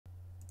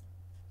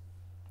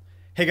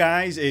Hey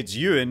guys, it's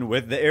Ewan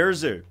with the Air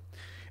Zoo.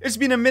 It's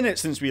been a minute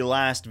since we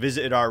last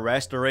visited our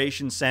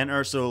restoration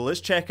centre, so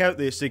let's check out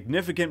the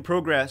significant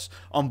progress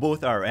on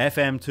both our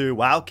FM-2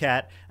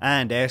 Wildcat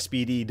and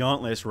SBD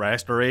Dauntless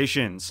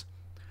restorations.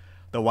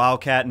 The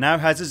Wildcat now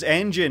has its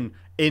engine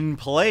in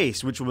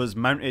place, which was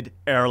mounted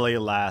early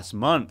last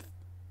month.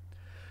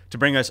 To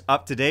bring us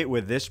up to date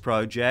with this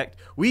project,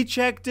 we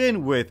checked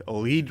in with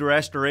lead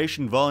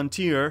restoration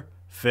volunteer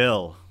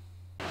Phil.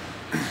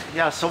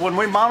 Yeah, so when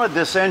we mounted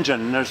this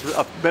engine, there's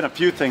been a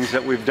few things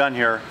that we've done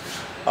here.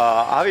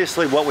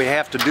 Obviously what we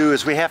have to do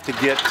is we have to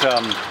get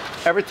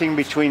everything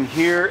between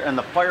here and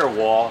the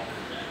firewall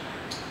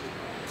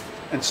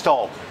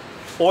installed.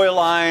 Oil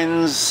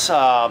lines,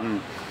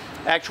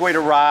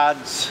 actuator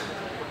rods,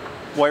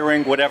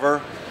 wiring,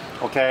 whatever,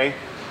 okay?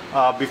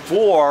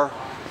 Before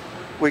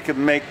we could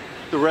make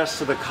the rest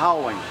of the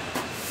cowling.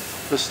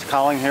 This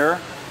cowling here,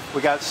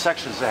 we got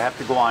sections that have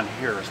to go on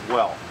here as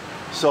well.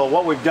 So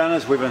what we've done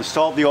is we've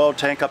installed the oil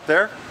tank up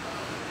there.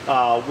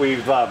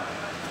 We've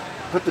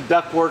put the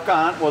ductwork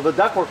on. Well, the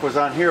ductwork was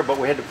on here, but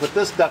we had to put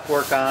this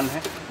ductwork on.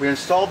 We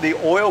installed the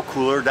oil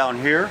cooler down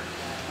here.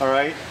 All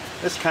right,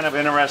 it's kind of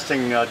an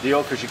interesting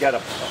deal because you got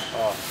a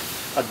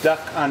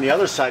duct on the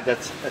other side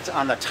that's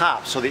on the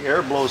top, so the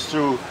air blows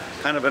through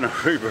kind of in a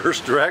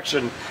reverse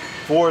direction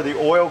for the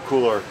oil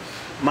cooler.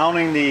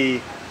 Mounting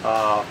the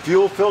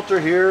fuel filter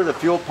here, the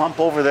fuel pump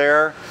over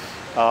there.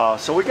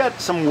 So we got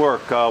some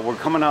work. We're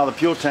coming out of the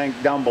fuel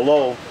tank down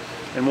below,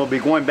 and we'll be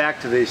going back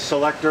to the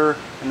selector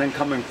and then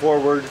coming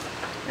forward.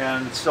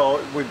 And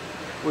so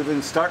we've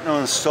been starting to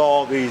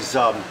install these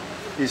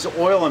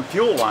oil and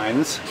fuel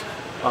lines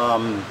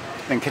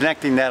and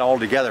connecting that all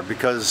together,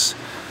 because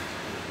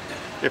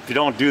if you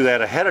don't do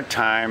that ahead of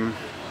time,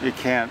 you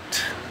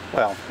can't,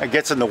 well, it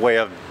gets in the way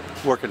of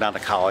working on the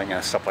cowling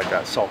and stuff like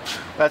that. So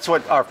that's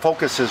what our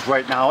focus is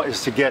right now,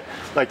 is to get,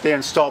 like they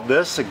installed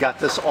this, they got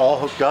this all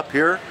hooked up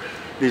here,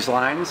 these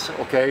lines,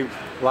 okay?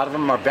 A lot of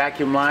them are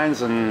vacuum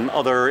lines and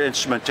other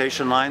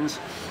instrumentation lines.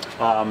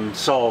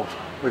 So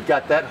we've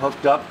got that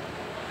hooked up.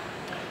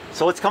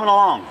 So it's coming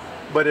along,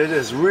 but it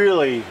is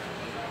really,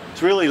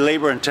 it's really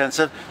labor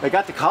intensive. They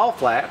got the cowl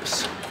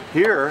flaps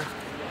here,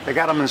 they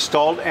got them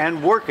installed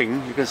and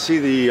working. You can see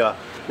the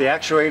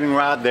actuating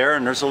rod there,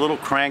 and there's a little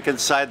crank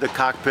inside the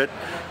cockpit,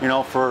 you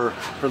know, for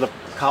the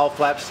cowl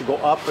flaps to go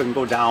up and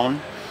go down.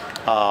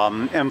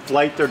 In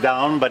flight they're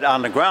down, but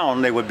on the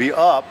ground they would be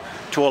up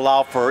to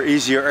allow for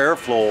easier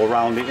airflow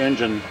around the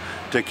engine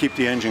to keep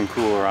the engine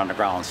cooler on the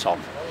ground. So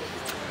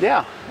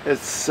yeah,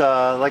 it's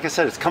like I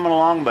said, it's coming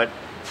along, but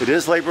it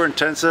is labor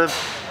intensive,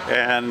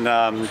 and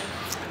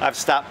I've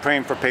stopped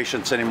praying for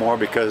patience anymore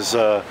because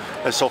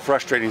it's so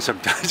frustrating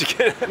sometimes to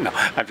get it. No,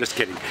 I'm just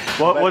kidding.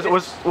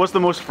 What's the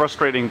most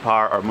frustrating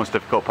part or most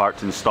difficult part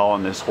to install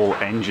in this whole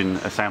engine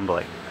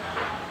assembly?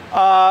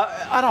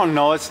 I don't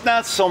know. It's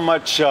not so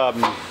much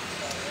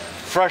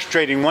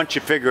frustrating once you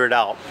figure it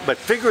out, but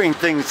figuring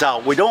things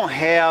out. We don't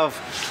have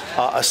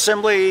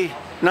assembly,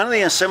 none of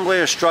the assembly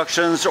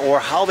instructions or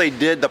how they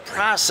did the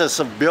process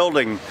of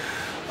building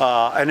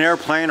an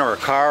airplane or a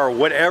car or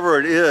whatever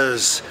it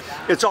is.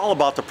 It's all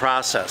about the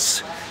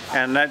process,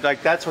 and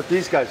that's what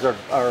these guys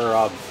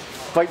are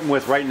fighting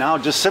with right now.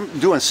 Just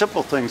doing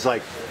simple things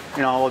like,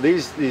 you know,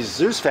 these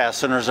Zeus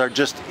fasteners are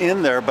just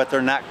in there, but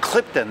they're not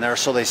clipped in there,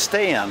 so they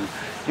stay in.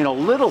 You know,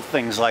 little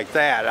things like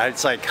that.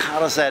 It's like,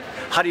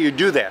 how do you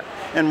do that?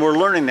 And we're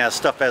learning that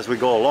stuff as we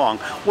go along,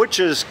 which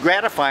is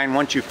gratifying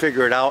once you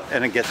figure it out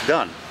and it gets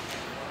done.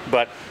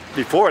 But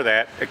before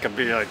that, it can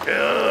be like,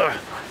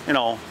 you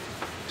know.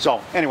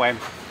 So anyway,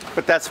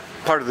 but that's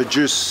part of the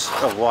juice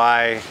of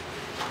why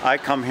I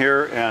come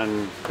here,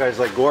 and guys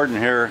like Gordon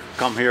here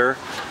come here.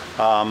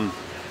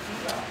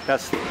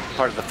 That's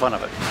part of the fun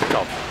of it.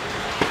 So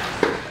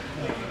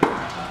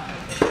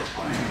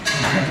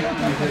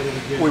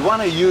we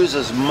want to use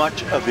as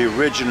much of the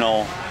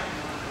original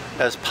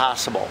as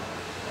possible,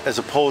 as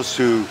opposed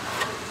to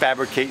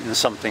fabricating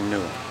something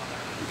new.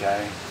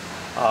 Okay,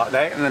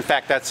 and in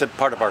fact, that's a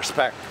part of our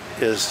spec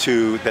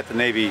that the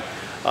Navy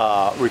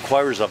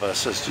requires of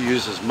us, is to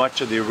use as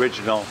much of the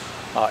original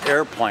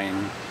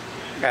airplane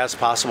as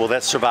possible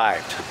that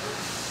survived.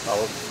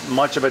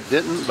 Much of it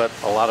didn't, but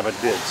a lot of it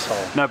did. So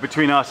now,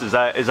 between us, is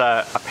that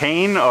a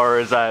pain or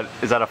is that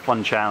a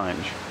fun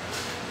challenge?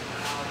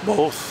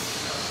 Both.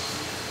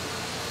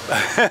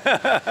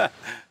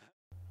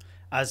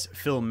 As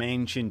Phil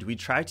mentioned, we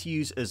try to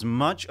use as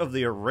much of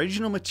the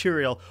original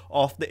material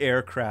off the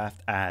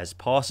aircraft as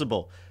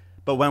possible.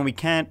 But when we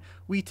can't,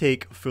 we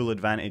take full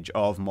advantage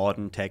of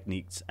modern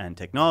techniques and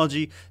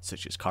technology,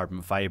 such as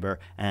carbon fiber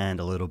and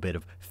a little bit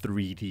of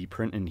 3D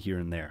printing here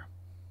and there.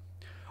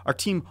 Our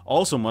team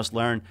also must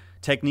learn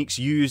techniques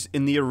used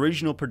in the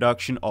original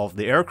production of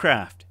the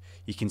aircraft.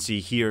 You can see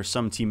here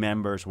some team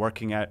members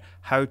working out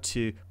how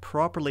to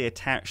properly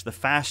attach the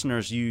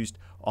fasteners used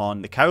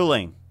on the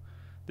cowling.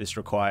 This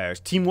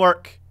requires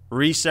teamwork,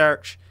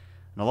 research,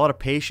 and a lot of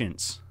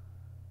patience.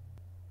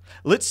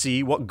 Let's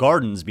see what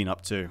Gordon's been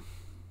up to.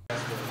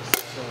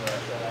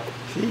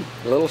 See,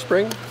 little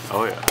spring?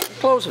 Oh yeah.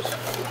 closes.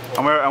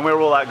 And where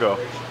will that go?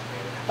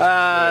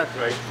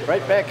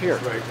 Right back here.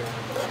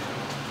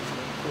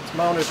 It's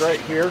mounted right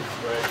here,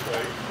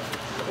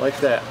 like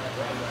that.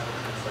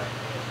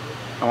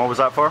 And what was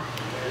that for?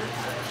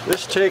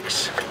 This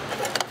takes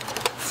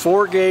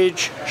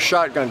 4-gauge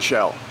shotgun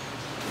shell,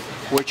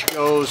 which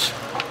goes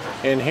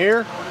in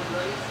here,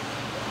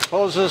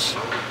 closes,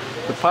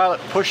 the pilot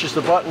pushes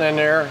the button in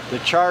there, the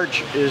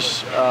charge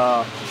is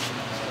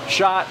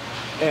shot,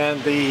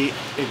 and the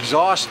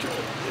exhaust,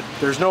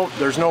 there's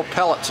no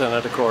pellets in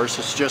it, of course,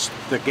 it's just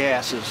the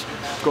gases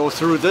go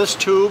through this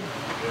tube,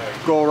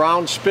 go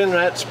around, spin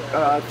that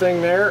thing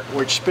there,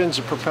 which spins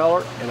the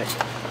propeller, and it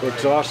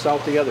exhausts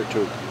out the other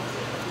tube.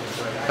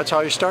 That's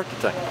how you start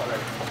the thing.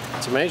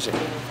 It's amazing.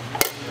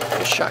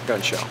 A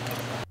shotgun shell.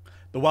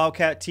 The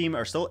Wildcat team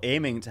are still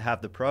aiming to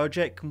have the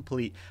project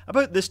complete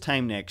about this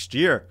time next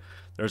year.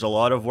 There's a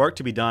lot of work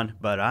to be done,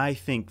 but I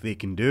think they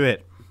can do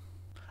it.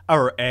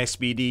 Our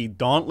SBD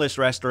Dauntless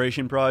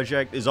restoration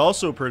project is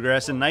also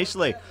progressing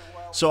nicely,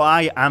 so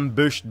I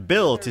ambushed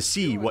Bill to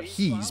see what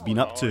he's been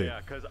up to.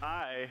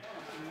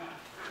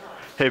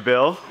 Hey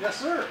Bill. Yes,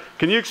 sir.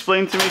 Can you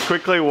explain to me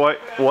quickly what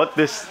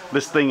this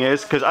thing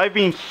is? Because I've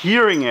been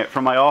hearing it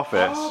from my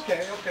office. Oh,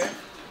 okay.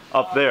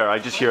 Up there, I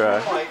just hear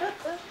a...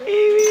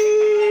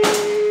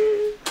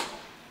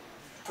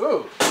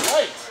 Ooh,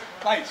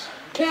 lights.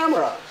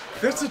 Camera.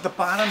 This is the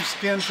bottom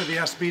skin for the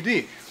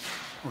SBD,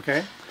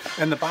 okay?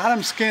 And the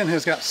bottom skin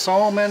has got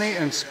so many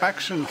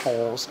inspection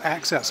holes,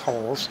 access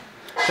holes,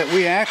 that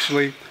we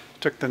actually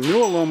took the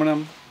new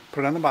aluminum,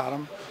 put it on the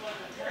bottom,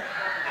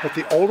 put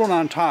the old one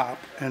on top,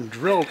 and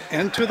drilled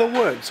into the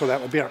wood, so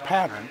that would be our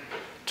pattern,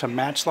 to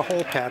match the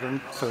hole pattern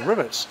for the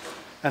rivets.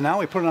 And now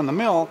we put it on the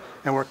mill,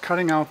 and we're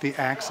cutting out the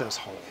access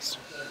holes.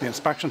 The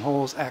inspection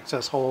holes,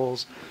 access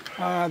holes,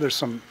 there's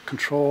some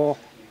control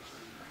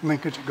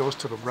linkage that goes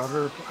to the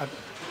rudder,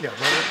 rudder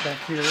back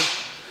here.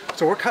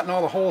 So we're cutting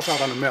all the holes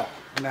out on the mill,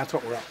 and that's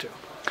what we're up to.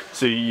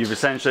 So you've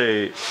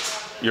essentially,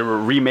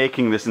 you're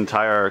remaking this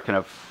entire kind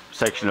of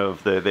section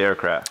of the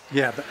aircraft.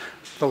 Yeah,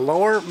 the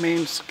lower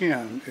main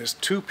skin is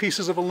 2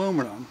 pieces of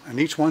aluminum,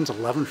 and each one's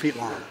 11 feet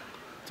long.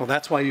 So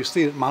that's why you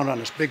see it mounted on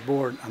this big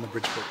board on the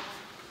bridgeport.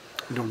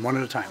 We're doing one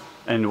at a time.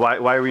 And why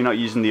are we not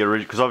using the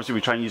original? Because obviously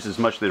we try and use as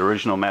much of the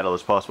original metal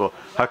as possible.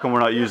 How come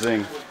we're not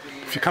using...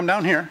 If you come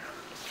down here,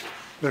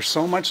 there's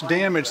so much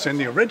damage in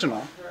the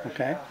original,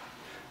 okay,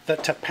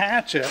 that to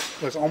patch it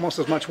was almost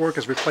as much work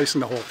as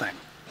replacing the whole thing.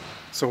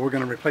 So we're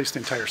going to replace the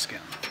entire skin.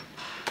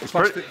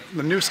 Plus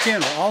the new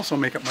skin will also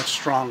make it much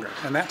stronger,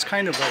 and that's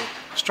kind of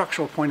a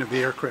structural point of the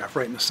aircraft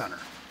right in the center.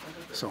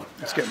 So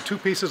it's getting 2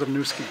 pieces of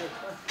new skin.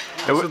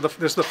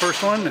 This is the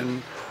first one,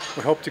 and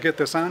we hope to get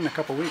this on in a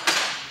couple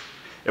weeks.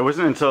 It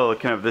wasn't until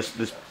kind of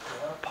this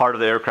part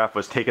of the aircraft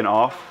was taken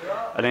off,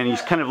 and then you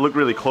kind of look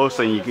really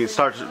closely, and you can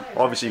start,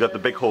 obviously you got the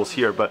big holes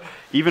here, but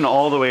even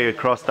all the way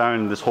across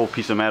down this whole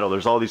piece of metal,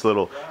 there's all these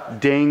little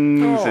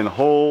dings and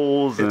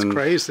holes. It's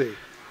crazy.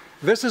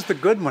 This is the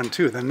good one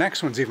too. The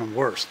next one's even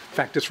worse. In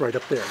fact, it's right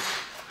up there.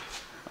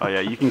 Oh yeah,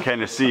 you can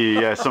kind of see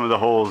some of the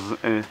holes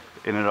in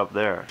it up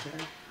there.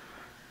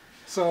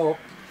 So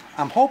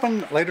I'm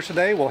hoping later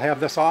today we'll have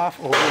this off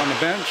over on the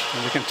bench,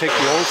 and we can take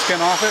the old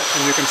skin off it,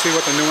 and you can see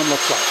what the new one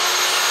looks like.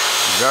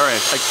 Very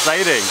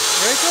exciting.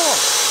 Very cool.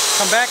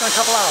 Come back in a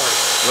couple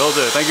hours. Will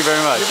do. Thank you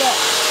very much. You bet.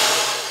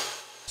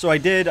 So I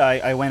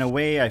went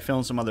away, I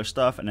filmed some other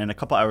stuff, and then a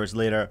couple hours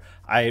later,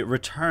 I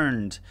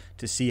returned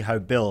to see how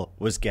Bill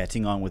was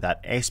getting on with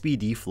that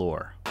SBD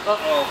floor.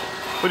 Uh-oh.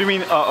 What do you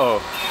mean, uh-oh?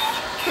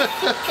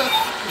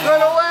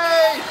 Run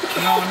away!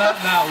 No,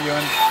 not now,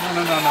 Ewan.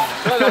 No.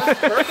 That's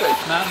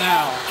perfect. Not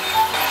now.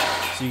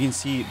 So you can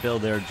see Bill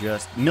there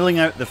just milling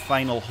out the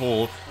final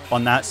hole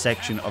on that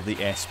section of the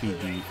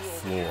SBD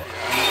floor.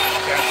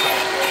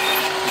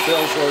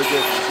 Bill's really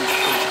good.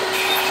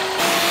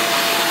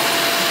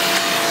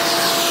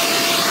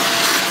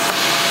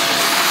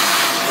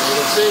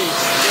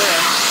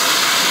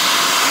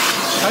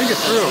 I think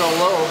it's through. So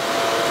low.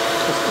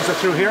 Is it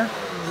through here? I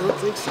don't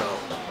think so.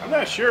 I'm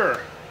not sure.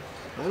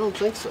 I don't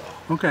think so.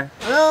 Okay.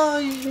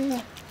 Well,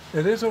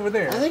 It is over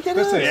there. I think it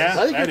This is. Yeah,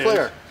 I think that you're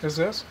clear. Is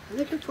this? I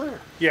think you're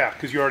clear. Yeah,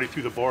 because you already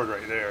threw the board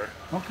right there.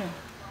 Okay.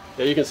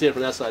 Yeah, you can see it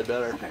from that side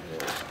better. Okay.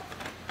 Yeah.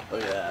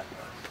 Look at that.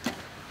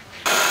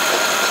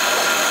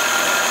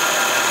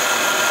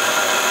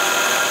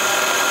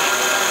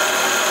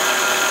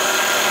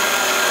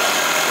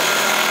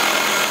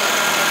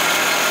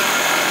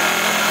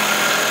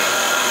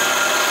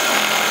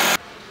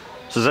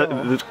 So is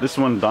that this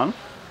one done?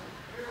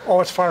 Oh,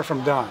 it's far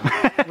from done.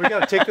 We got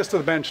to take this to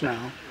the bench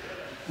now.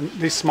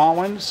 These small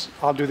ones,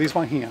 I'll do these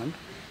by hand.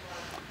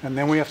 And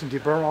then we have to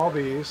deburr all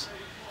these,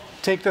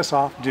 take this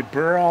off,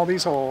 deburr all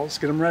these holes,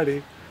 get them ready,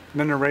 and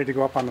then they're ready to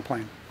go up on the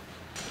plane.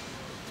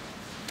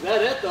 Is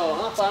that it though,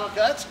 huh? Final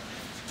cuts?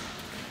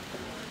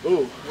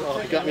 Ooh,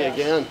 oh, you got me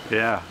again.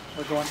 Yeah.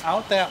 We're going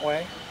out that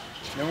way,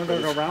 then we're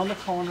going to go around the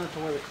corner to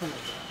where the cleaners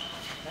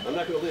are. I'm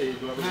not going to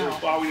leave. Now,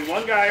 Well, we need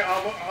one guy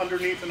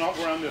underneath and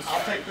over on this I'll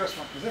side. take this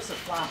one, because this is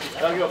floppy.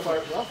 I'll go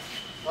far. Well,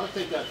 I'll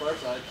take that far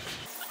side.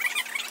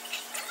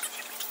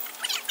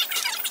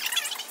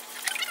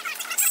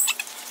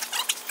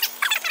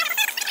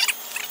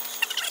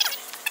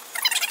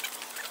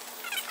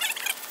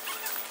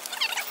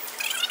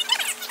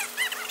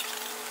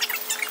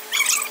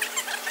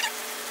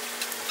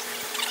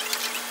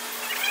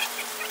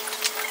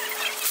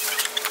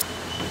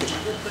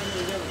 We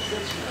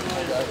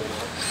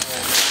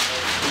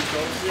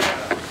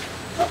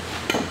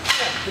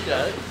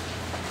got it.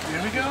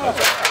 Here we go.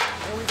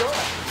 There we go.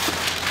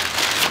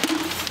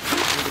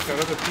 Look at that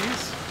other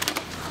piece.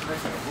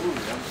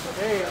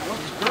 Hey, it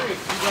looks great.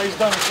 You guys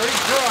done a great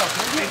job.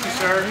 Thank you,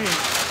 sir.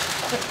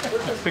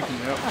 I'm picking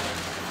it up.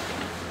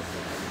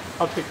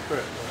 I'll take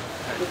credit.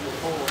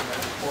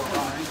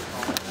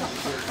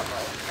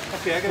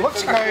 Okay, I got.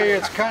 Looks like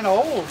it's kind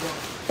of old.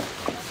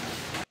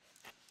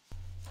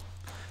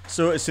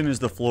 So as soon as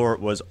the floor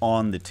was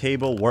on the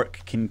table,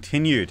 work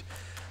continued.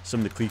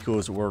 Some of the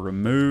clecos were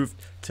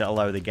removed to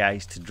allow the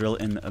guys to drill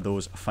in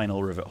those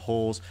final rivet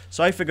holes.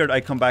 So I figured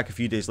I'd come back a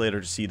few days later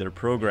to see their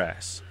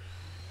progress.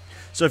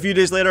 So a few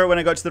days later, when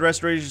I got to the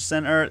restoration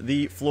center,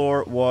 the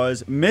floor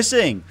was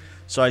missing.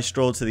 So I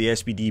strolled to the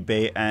SBD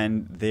bay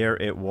and there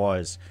it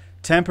was.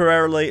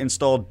 Temporarily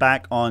installed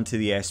back onto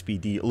the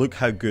SBD. Look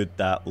how good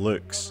that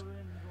looks.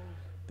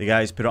 The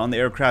guys put it on the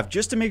aircraft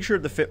just to make sure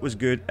the fit was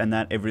good and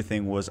that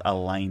everything was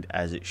aligned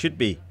as it should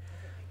be.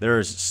 There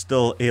is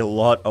still a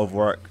lot of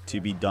work to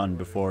be done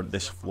before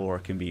this floor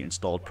can be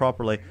installed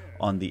properly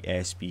on the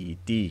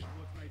SBD.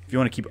 If you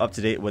want to keep up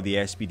to date with the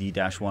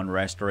SBD-1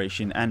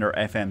 restoration and our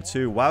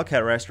FM-2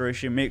 Wildcat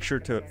restoration, make sure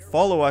to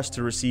follow us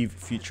to receive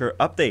future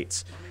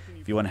updates.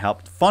 If you want to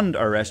help fund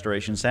our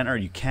restoration center,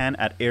 you can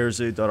at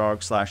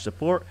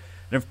airzoo.org/support.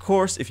 And of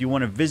course, if you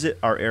want to visit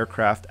our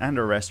aircraft and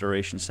our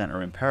restoration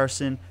center in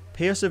person,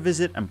 pay us a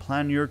visit and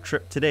plan your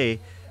trip today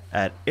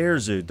at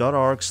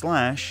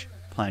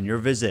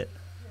airzoo.org/planyourvisit.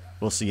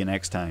 We'll see you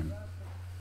next time.